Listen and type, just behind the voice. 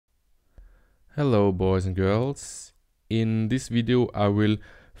Hello boys and girls. In this video I will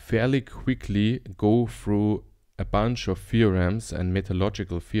fairly quickly go through a bunch of theorems and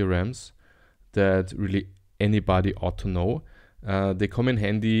methodological theorems that really anybody ought to know. They come in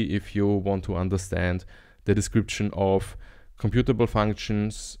handy if you want to understand the description of computable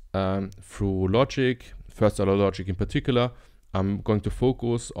functions through logic, first order logic in particular. I'm going to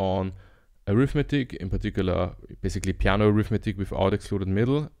focus on arithmetic, in particular basically piano arithmetic without excluded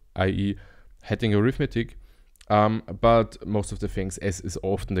middle, i.e. Heyting arithmetic, but most of the things, as is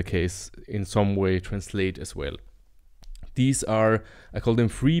often the case, in some way translate as well. These are, I call them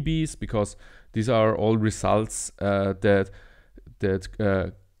freebies, because these are all results that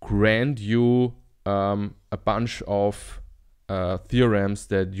grant you a bunch of theorems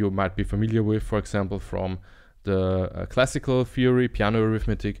that you might be familiar with, for example, from the classical theory, piano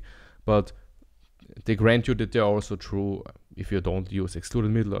arithmetic, but they grant you that they are also true if you don't use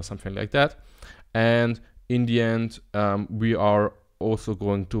excluded middle or something like that. And in the end, we are also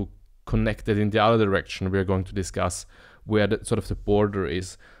going to connect it in the other direction. We are going to discuss where the sort of the border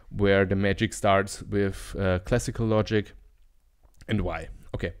is, where the magic starts with classical logic and why.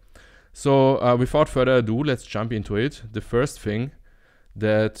 Okay, so without further ado, let's jump into it. The first thing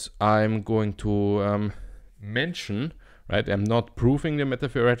that I'm going to mention, right? I'm not proving the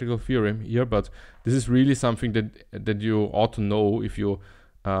meta-theoretical theorem here, but this is really something that you ought to know if you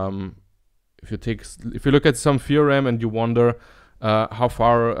look at some theorem and you wonder how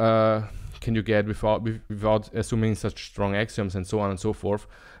far can you get without assuming such strong axioms and so on and so forth,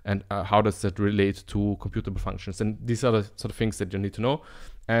 and how does that relate to computable functions? And these are the sort of things that you need to know.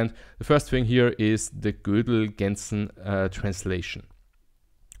 And the first thing here is the Gödel-Gentzen translation.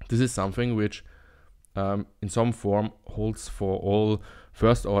 This is something which in some form holds for all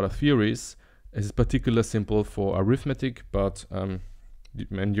first order theories. It is particularly simple for arithmetic, but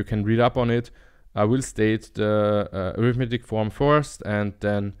and you can read up on it. I will state the arithmetic form first and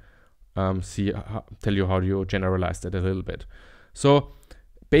then tell you how you generalize that a little bit. So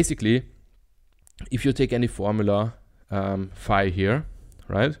basically, if you take any formula phi here,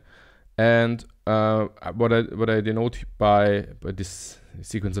 right, and what I denote by this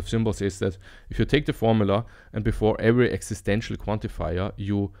sequence of symbols is that if you take the formula and before every existential quantifier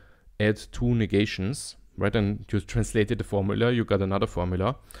you add two negations, right, and you translated the formula, you got another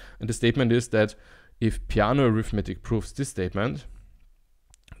formula, and the statement is that if piano arithmetic proves this statement,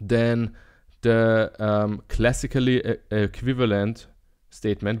 then the classically equivalent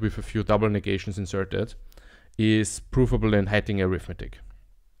statement with a few double negations inserted is provable in Heyting arithmetic.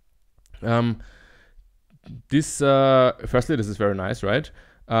 Firstly, this is very nice, right?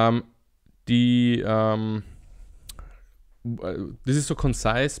 This is so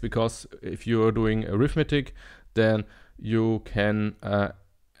concise because if you are doing arithmetic, then you can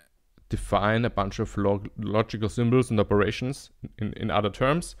define a bunch of logical symbols and operations in other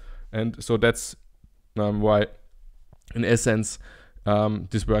terms, and so that's why, in essence,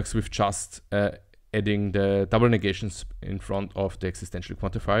 this works with just adding the double negations in front of the existential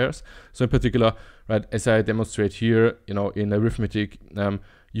quantifiers. So in particular, right, as I demonstrate here, in arithmetic,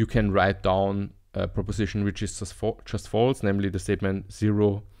 you can write down a proposition which is just false, namely the statement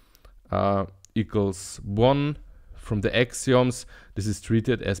 0 equals 1 from the axioms. This is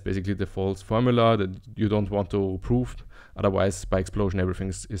treated as basically the false formula that you don't want to prove. Otherwise, by explosion, everything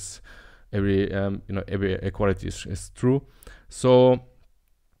is every equality is true. So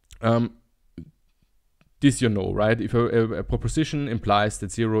this right? If a proposition implies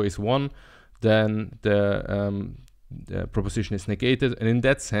that 0 is 1, then the proposition is negated. And in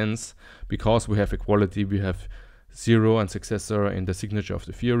that sense, because we have equality, we have 0 and successor in the signature of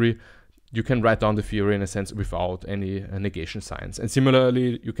the theory, you can write down the theory in a sense without any negation signs. And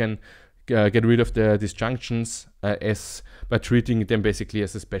similarly, you can get rid of the disjunctions by treating them basically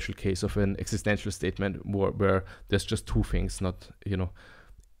as a special case of an existential statement where there's just two things, not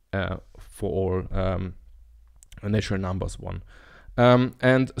for all natural numbers one.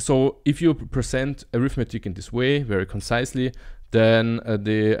 And so if you present arithmetic in this way, very concisely, then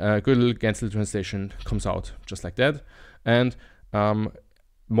the Gödel-Gentzen translation comes out just like that. And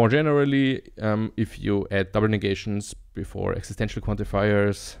more generally, if you add double negations before existential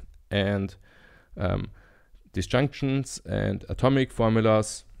quantifiers and disjunctions and atomic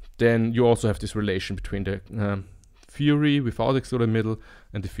formulas, then you also have this relation between the theory without excluded middle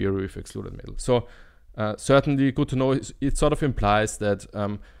and the theory with excluded middle. So certainly good to know. It sort of implies that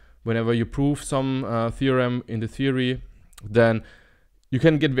whenever you prove some theorem in the theory, then you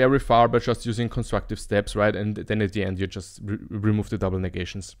can get very far by just using constructive steps, right? And then at the end, you just remove the double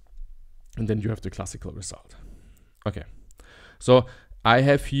negations, and then you have the classical result. Okay, so I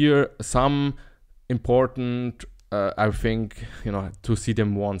have here some important, I think, to see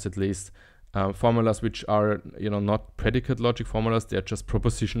them once at least, formulas which are, not predicate logic formulas. They're just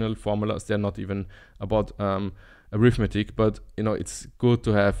propositional formulas. They're not even about arithmetic, but, it's good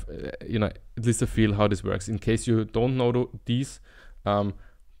to have, at least a feel how this works. In case you don't know these,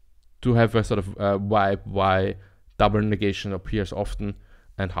 to have a sort of vibe why double negation appears often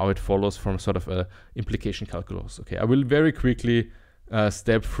and how it follows from sort of a implication calculus. Okay, I will very quickly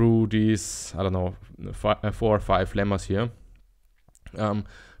step through these, I don't know, 4 or 5 lemmas here.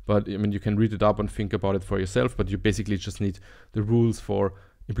 But I mean, you can read it up and think about it for yourself, but you basically just need the rules for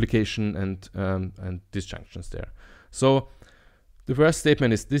implication and disjunctions there. So the first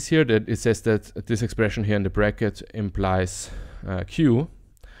statement is this here, that it says that this expression here in the bracket implies Q.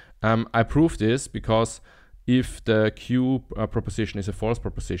 I prove this because if the Q proposition is a false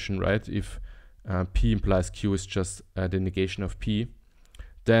proposition, right? If P implies Q is just the negation of P,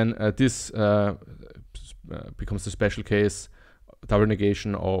 then this becomes the special case double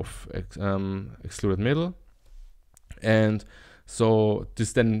negation of excluded middle. And so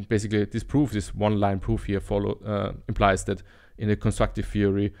this then basically, this proof, this one line proof here implies that in the constructive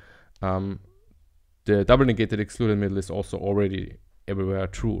theory, the double negated excluded middle is also already everywhere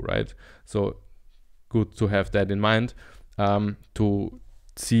true, right? So good to have that in mind to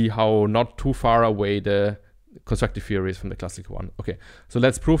see how not too far away the constructive theory is from the classical one. Okay, so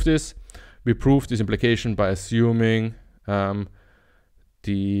let's prove this. We prove this implication by assuming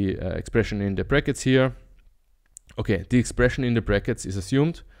the expression in the brackets here. Okay, the expression in the brackets is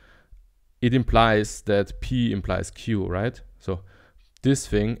assumed. It implies that P implies Q, right? So this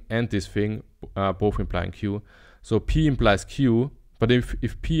thing and this thing both implying Q. So P implies Q, but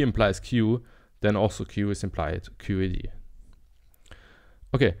if P implies Q, then also Q is implied QED.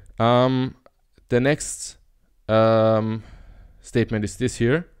 Okay, the next statement is this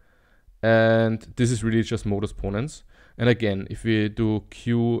here, and this is really just modus ponens. And again, if we do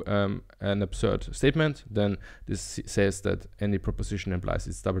Q an absurd statement, then this says that any proposition implies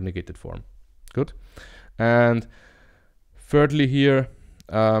its double negated form. Good. And thirdly here,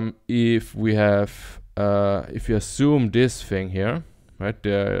 if we have, if you assume this thing here, right,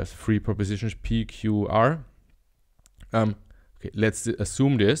 there's 3 propositions P, Q, R. Okay, let's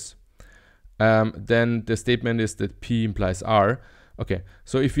assume this. Then the statement is that P implies R. Okay,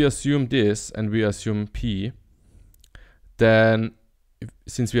 so if we assume this and we assume P, then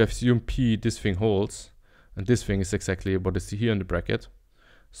since we have assumed P, this thing holds, and this thing is exactly what is here in the bracket.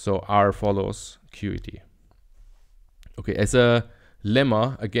 So R follows QED. Okay, as a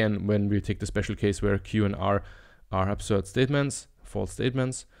lemma, again, when we take the special case where Q and R are absurd statements, false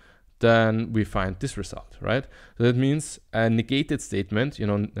statements, then we find this result, right? So that means a negated statement,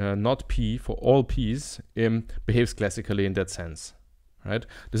 not P for all P's, behaves classically in that sense, right?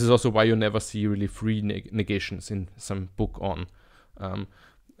 This is also why you never see really 3 negations in some book on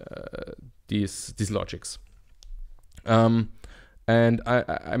these logics. And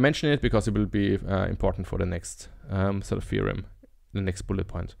I mention it because it will be important for the next sort of theorem, the next bullet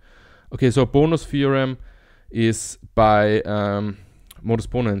point. Okay, so a bonus theorem is by modus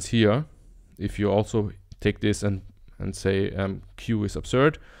ponens here. If you also take this and say Q is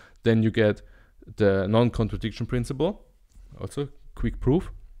absurd, then you get the non-contradiction principle, also quick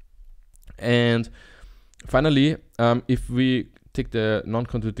proof. And finally, if we take the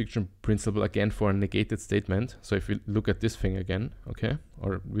non-contradiction principle again for a negated statement, so if we look at this thing again, okay,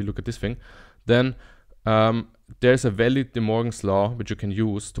 or we look at this thing, then there's a valid De Morgan's law which you can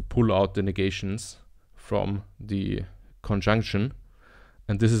use to pull out the negations from the conjunction,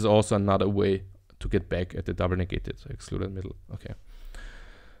 and this is also another way to get back at the double negated excluded middle.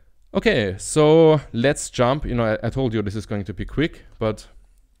 Okay, so let's jump. I told you this is going to be quick, but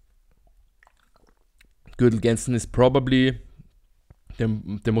Gödel-Gentzen is probably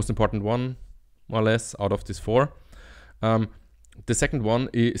the most important one, more or less, out of these 4. The second one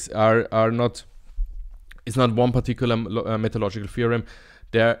is it's not one particular methodological theorem.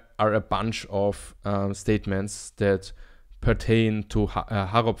 There are a bunch of statements that pertain to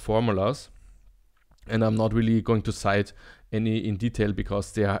Harrop formulas, and I'm not really going to cite any in detail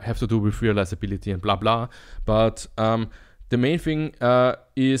because they have to do with realizability and blah blah. But the main thing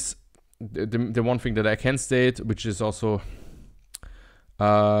is the one thing that I can state, which is also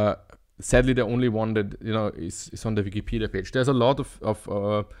sadly the only one that is on the Wikipedia page. There's a lot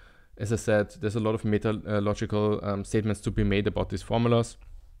of as I said, there's a lot of metalogical statements to be made about these formulas.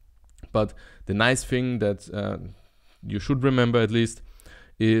 But the nice thing that you should remember at least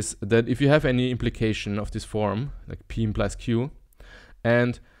is that if you have any implication of this form, like P implies Q,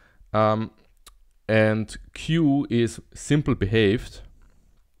 and Q is simple behaved,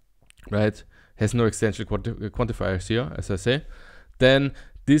 right, has no extension quantifiers here, as I say, then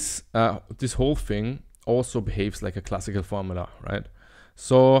this this whole thing also behaves like a classical formula, right?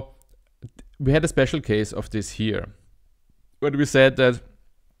 So we had a special case of this here, where we said that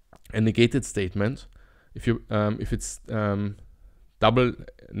a negated statement, if it's double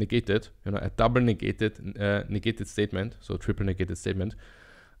negated, a double negated statement, so triple negated statement,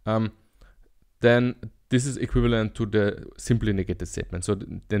 then this is equivalent to the simply negated statement. So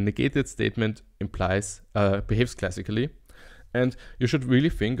the negated statement behaves classically, and you should really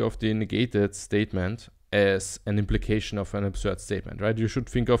think of the negated statement as an implication of an absurd statement, right? You should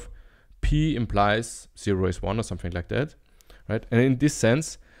think of P implies 0 is 1 or something like that, right? And in this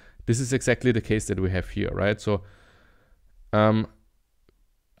sense, this is exactly the case that we have here, right? So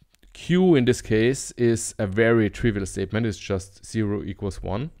Q in this case is a very trivial statement. It's just 0 equals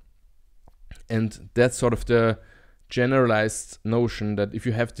 1. And that's sort of the generalized notion that if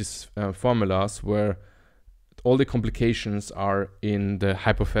you have these formulas where all the complications are in the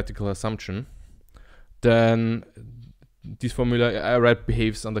hypothetical assumption, then this formula I write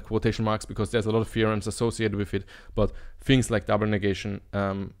behaves under quotation marks because there's a lot of theorems associated with it, but things like double negation,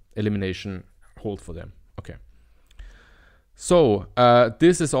 elimination hold for them. Okay. So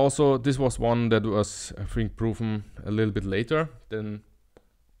this was one that was, I think, proven a little bit later than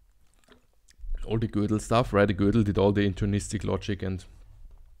all the Gödel stuff, right? The Gödel did all the internistic logic and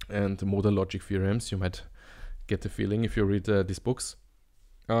modal logic theorems. You might get the feeling if you read these books.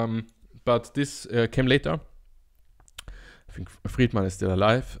 But this came later. I think Friedman is still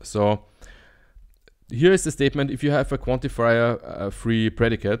alive. So here is the statement: if you have a quantifier free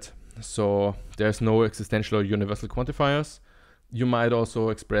predicate, so there's no existential or universal quantifiers, you might also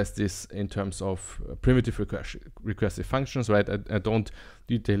express this in terms of primitive recursive functions, right? I don't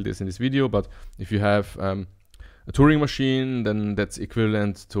detail this in this video, but if you have a Turing machine, then that's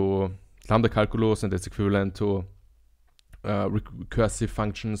equivalent to lambda calculus, and that's equivalent to recursive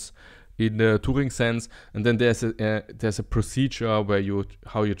functions in the Turing sense. And then there's a procedure where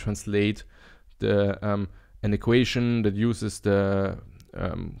how you translate the an equation that uses the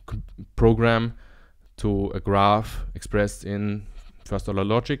program to a graph expressed in first order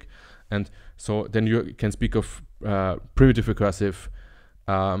logic. And so then you can speak of primitive recursive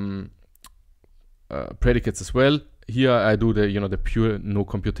predicates as well. Here I do the pure no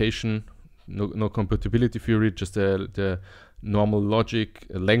computation, no computability theory, just the normal logic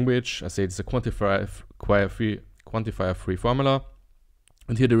language. I say it's a quantifier free formula.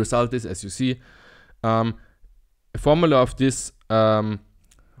 And here the result is, as you see, a formula of this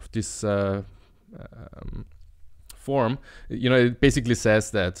form. It basically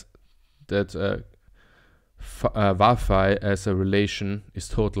says that var phi as a relation is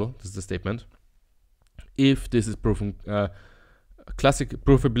total. This is the statement. If this is proven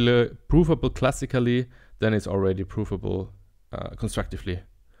provable classically, then it's already provable constructively.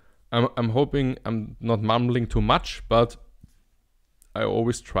 I'm hoping I'm not mumbling too much, but I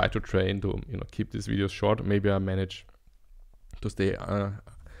always try to train to keep these videos short. Maybe I manage to stay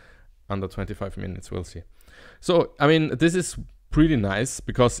under 25 minutes. We'll see. So this is pretty nice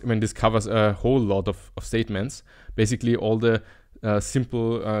because this covers a whole lot of statements. Basically all the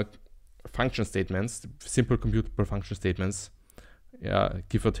simple function statements, simple computable function statements,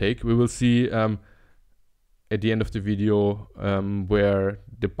 give or take. We will see at the end of the video where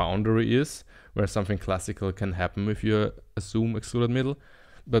the boundary is, where something classical can happen if you assume excluded middle.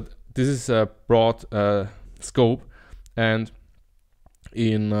 But this is a broad scope, and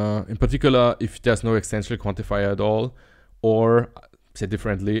in particular, if there's no extensional quantifier at all, or said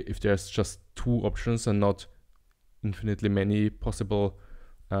differently, if there's just two options and not infinitely many possible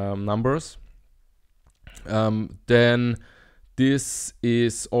numbers, then this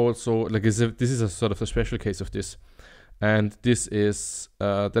is also this is a sort of a special case of this, and this is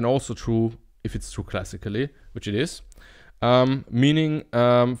then also true if it's true classically, which it is. Meaning,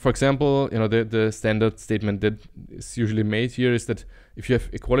 for example, the standard statement that is usually made here is that if you have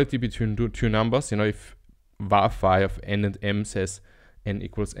equality between two numbers, if var phi of n and m says n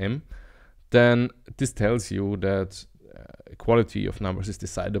equals m, then this tells you that equality of numbers is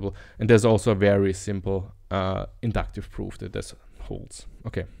decidable. And there's also a very simple inductive proof that this holds.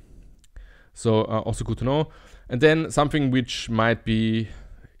 Okay, so also good to know. And then something which might be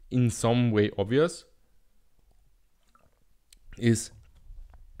in some way obvious is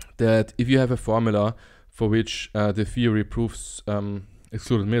that if you have a formula for which the theory proves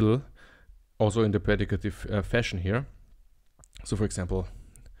excluded middle, also in the predicative fashion here, so for example,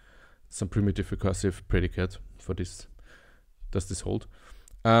 some primitive recursive predicate for this, does this hold,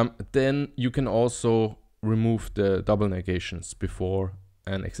 then you can also remove the double negations before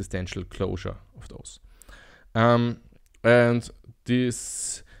an existential closure of those. And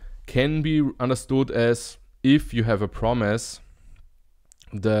this can be understood as if you have a promise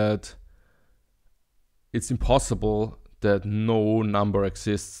that it's impossible that no number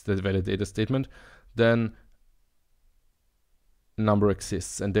exists that validates a statement, then number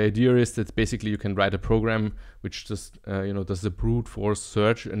exists. And the idea is that basically you can write a program which just does a brute force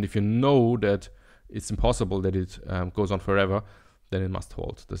search, and if you know that it's impossible that it goes on forever, then it must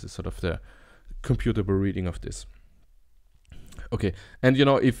hold. This is sort of the computable reading of this. Okay, and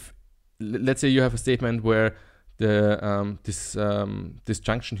if let's say you have a statement where the this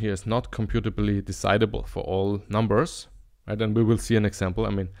junction here is not computably decidable for all numbers, right? And we will see an example. I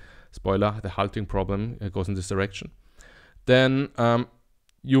mean, spoiler: the halting problem goes in this direction. Then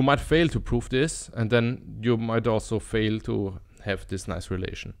you might fail to prove this, and then you might also fail to have this nice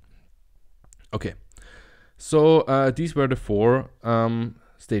relation. Okay, so these were the 4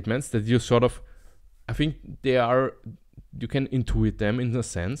 statements that you sort of, I think they are, you can intuit them in a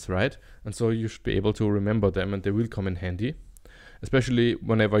sense, right? And so you should be able to remember them, and they will come in handy, especially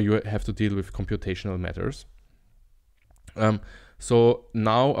whenever you have to deal with computational matters. So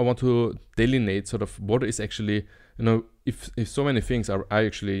now I want to delineate sort of what is actually, if so many things are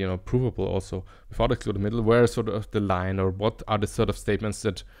actually, provable also without excluded middle, where is sort of the line, or what are the sort of statements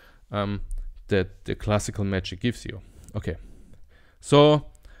that that the classical magic gives you. Okay, so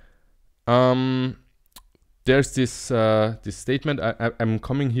there's this this statement. I'm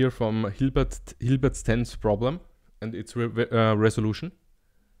coming here from Hilbert's 10th problem and its resolution.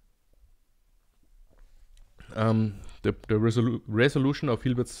 The resolution of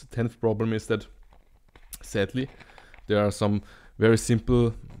Hilbert's 10th problem is that, sadly, there are some very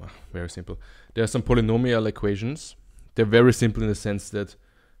simple, there are some polynomial equations. They're very simple in the sense that,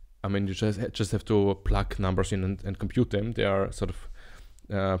 I mean, you just have to plug numbers in and compute them. They are sort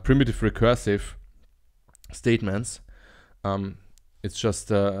of primitive recursive statements. It's just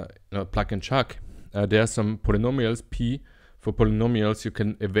plug and chug. There are some polynomials, p. For polynomials, you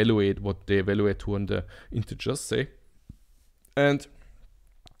can evaluate what they evaluate to on the integers, say. And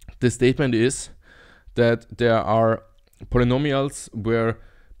the statement is that there are polynomials where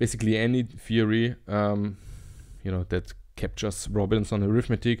basically any theory, that captures Robinson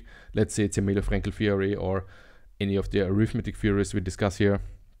arithmetic, let's say it's a Melo-Fraenkel theory or any of the arithmetic theories we discuss here,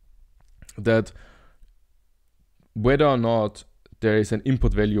 that whether or not there is an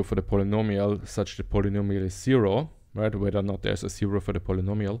input value for the polynomial such that the polynomial is 0, right, whether or not there's a 0 for the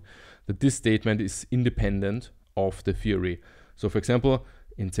polynomial, that this statement is independent of the theory. So for example,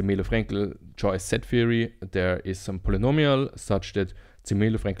 in the Melo-Fraenkel choice set theory, there is some polynomial such that the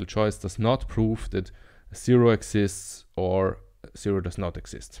Melo-Fraenkel choice does not prove that 0 exists or 0 does not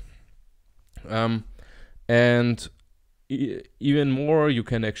exist. And even more, you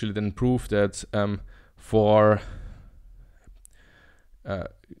can actually then prove that for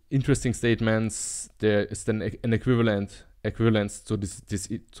interesting statements, there is then an equivalence to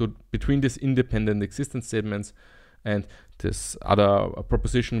between this independent existence statements and this other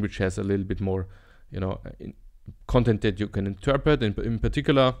proposition, which has a little bit more, content that you can interpret. In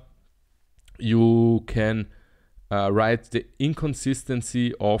particular, you can write the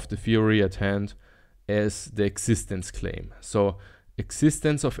inconsistency of the theory at hand as the existence claim. So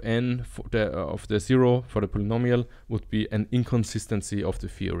existence of n of the 0 for the polynomial would be an inconsistency of the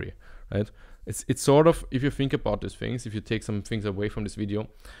theory, right? It's sort of, if you think about these things, if you take some things away from this video,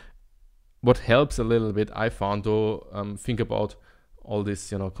 what helps a little bit, I found, to think about all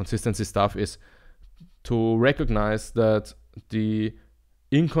this, consistency stuff, is to recognize that the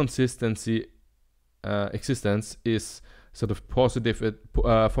inconsistency existence is sort of positive,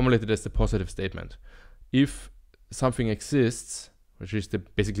 formulated as the positive statement. If something exists, which is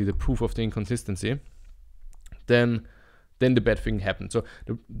basically the proof of the inconsistency, then the bad thing happens. So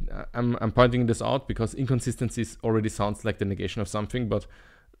I'm pointing this out because inconsistencies already sounds like the negation of something, but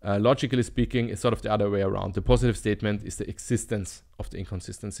logically speaking, it's sort of the other way around. The positive statement is the existence of the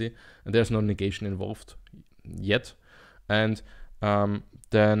inconsistency, and there's no negation involved yet. And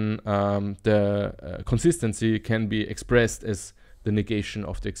then the consistency can be expressed as the negation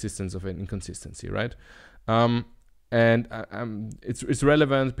of the existence of an inconsistency, right? And it's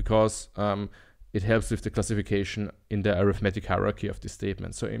relevant because it helps with the classification in the arithmetic hierarchy of this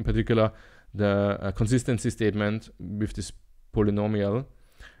statement. So in particular, the consistency statement with this polynomial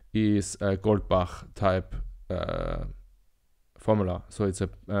is a Goldbach type formula. So it's a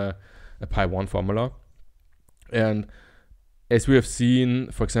pi1 formula. And as we have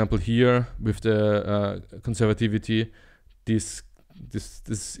seen, for example, here with the conservativity, this this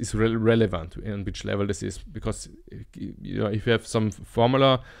is relevant in which level this is, because you know, if you have some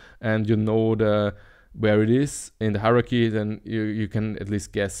formula and you know where it is in the hierarchy, then you can at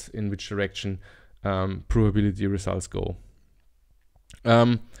least guess in which direction probability results go.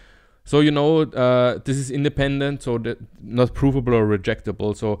 So you know, this is independent, so that not provable or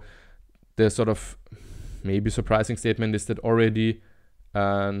rejectable. So the sort of maybe surprising statement is that already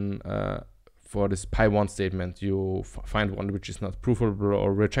for this pi1 statement you find one which is not provable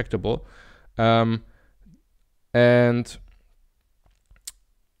or rejectable, and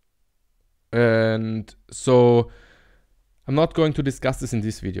so I'm not going to discuss this in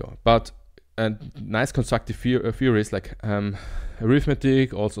this video, but nice constructive theories like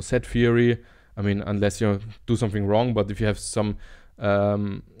arithmetic, also set theory. I mean, unless you do something wrong, but if you have some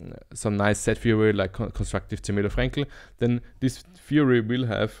nice set theory like constructive Zermelo-Fraenkel, then this theory will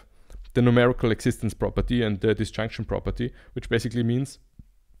have the numerical existence property and the disjunction property, which basically means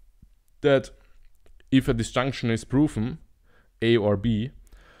that if a disjunction is proven, A or B,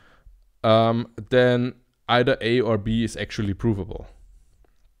 then either A or B is actually provable.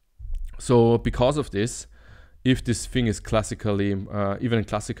 So because of this, if this thing is classically, even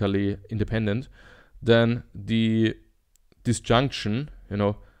classically independent, then the disjunction, you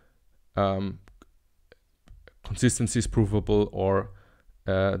know, consistency is provable, or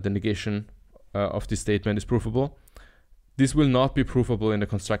the negation of this statement is provable. This will not be provable in the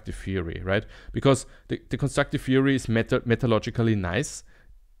constructive theory, right? Because the constructive theory is methodologically nice.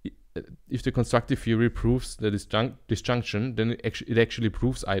 If the constructive theory proves the disjunction, then it actually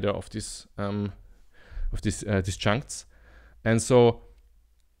proves either of these disjuncts. And so,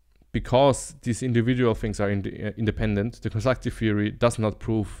 because these individual things are independent, the constructive theory does not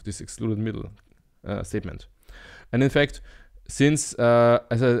prove this excluded middle statement. And in fact, since,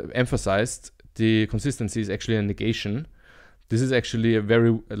 as I emphasized, the consistency is actually a negation, this is actually a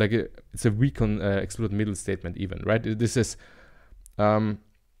very, it's a weak excluded middle statement even, right? This is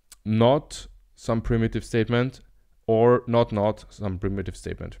not some primitive statement, or not some primitive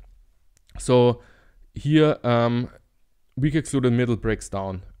statement. So here, weak excluded middle breaks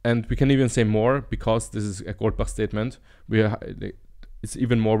down, and we can even say more, because this is a Goldbach statement. It's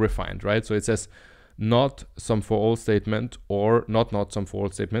even more refined, right? So it says not some for all statement, or not some for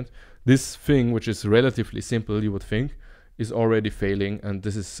all statement. This thing, which is relatively simple, you would think, is already failing, and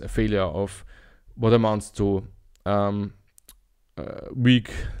this is a failure of what amounts to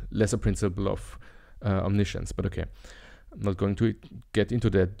weak lesser principle of omniscience. But okay, I'm not going to get into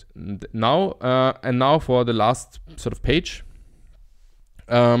that now. And now for the last sort of page.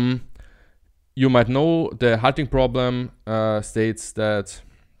 You might know the Heyting problem states that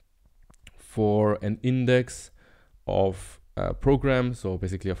for an index of a program, so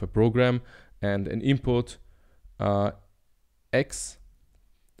basically of a program, and an input x,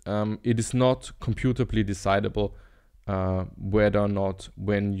 it is not computably decidable whether or not,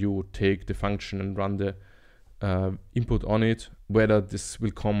 when you take the function and run the input on it, whether this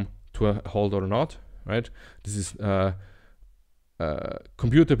will come to a halt or not, right? This is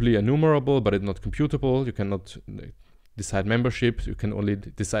computably enumerable, but it's not computable. You cannot decide membership. You can only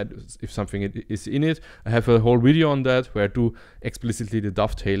decide if something is in it. I have a whole video on that where I do explicitly the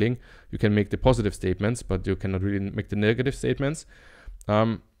dovetailing. You can make the positive statements, but you cannot really make the negative statements.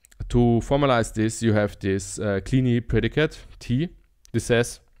 To formalize this, you have this Kleene predicate T. This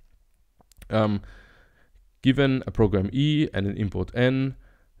says, given a program E and an input N,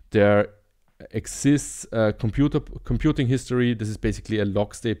 there exists a computing history. This is basically a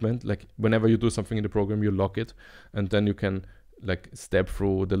log statement. Like whenever you do something in the program, you log it, and then you can like step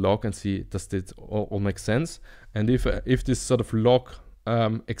through the log and see, does this all make sense? And if this sort of log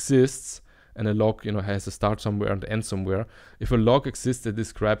exists, and a log, you know, has a start somewhere and end somewhere, if a log exists that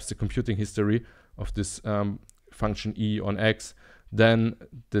describes the computing history of this function E on X, then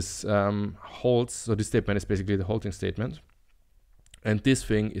this holds. So this statement is basically the halting statement. And this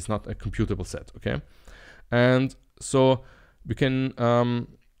thing is not a computable set, okay? And so we can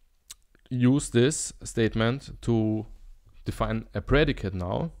use this statement to define a predicate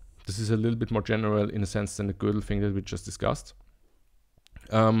now. This is a little bit more general in a sense than the Gödel thing that we just discussed.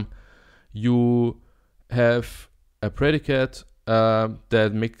 You have a predicate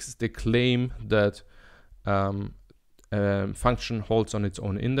that makes the claim that function holds on its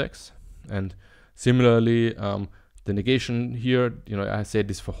own index. And similarly, the negation here, you know, I say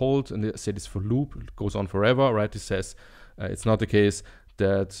this for hold and I say this for loop, it goes on forever, right? It says it's not the case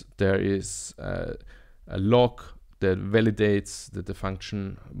that there is a lock that validates that the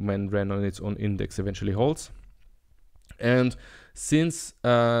function, when ran on its own index, eventually holds. And since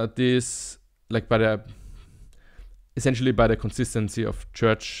this, like by the essentially by the consistency of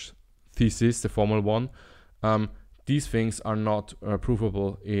Church thesis, the formal one, these things are not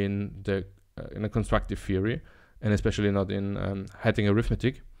provable in a constructive theory, and especially not in Heyting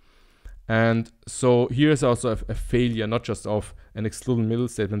arithmetic. And so here's also a failure, not just of an excluded middle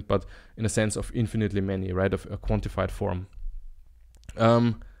statement, but in a sense of infinitely many, right, of a quantified form.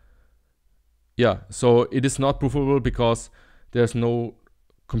 Yeah, so it is not provable because there's no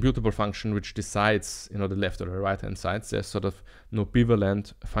computable function which decides, the left or the right hand sides. There's sort of no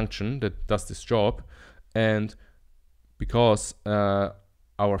bivalent function that does this job, and because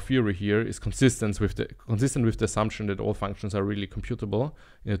our theory here is consistent with the assumption that all functions are really computable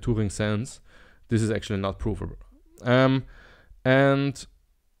in a Turing sense, this is actually not provable. And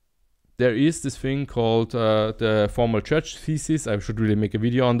there is this thing called the formal Church thesis. I should really make a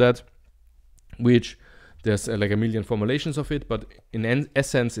video on that, which there's like a million formulations of it, but in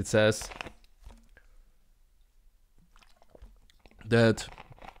essence it says that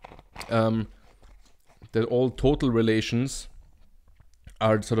that all total relations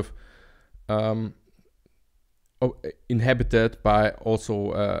are sort of inhabited by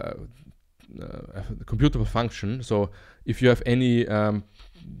also a computable function. So if you have any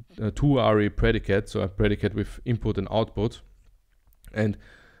 2-ary predicate, so a predicate with input and output, and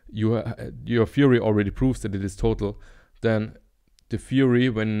your theory already proves that it is total, then the theory,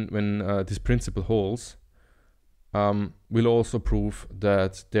 when this principle holds, will also prove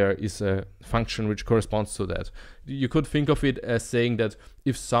that there is a function which corresponds to that. You could think of it as saying that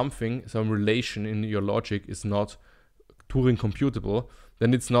if some relation in your logic is not Turing computable,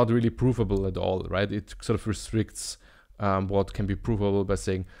 then it's not really provable at all, right? It sort of restricts what can be provable by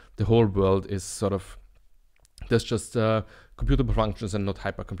saying the whole world is sort of, there's just computable functions and not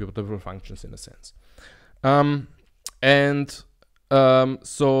hypercomputable functions in a sense.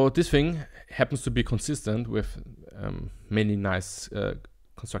 So this thing happens to be consistent with many nice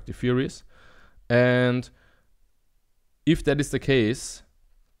constructive theories. And if that is the case,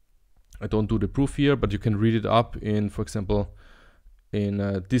 I don't do the proof here, but you can read it up in, for example, in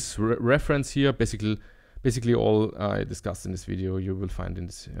this reference here. Basically all I discussed in this video you will find in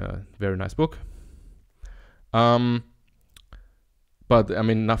this very nice book. But I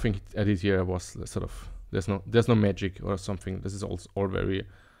mean, nothing I did here was sort of, there's no magic or something. This is all very,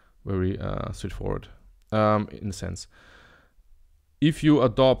 very straightforward in a sense. If you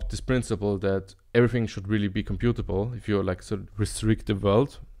adopt this principle that everything should really be computable, if you like sort of restrict the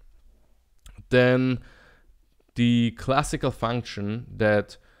world, then the classical function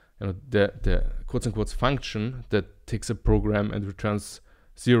that, the quotes unquote function that takes a program and returns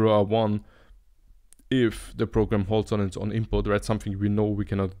 0 or 1 if the program holds on its own input, right? Something we know we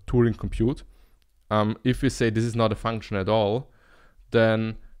cannot Turing compute. If we say this is not a function at all,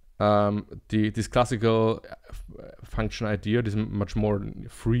 then this classical function idea, this much more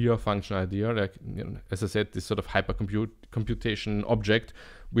freer function idea, like as I said, this sort of hypercomputation object,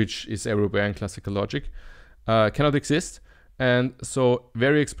 which is everywhere in classical logic, cannot exist. And so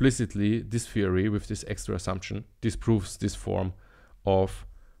very explicitly, this theory with this extra assumption disproves this form of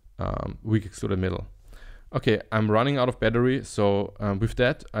weak excluded middle. Okay, I'm running out of battery, so with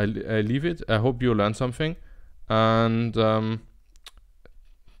that, I leave it. I hope you learned something, and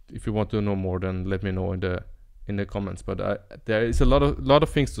if you want to know more, then let me know in the comments. But there is a lot of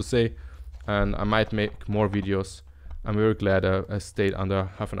things to say, and I might make more videos. I'm very glad I stayed under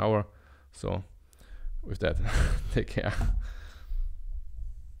half an hour. So with that, take care.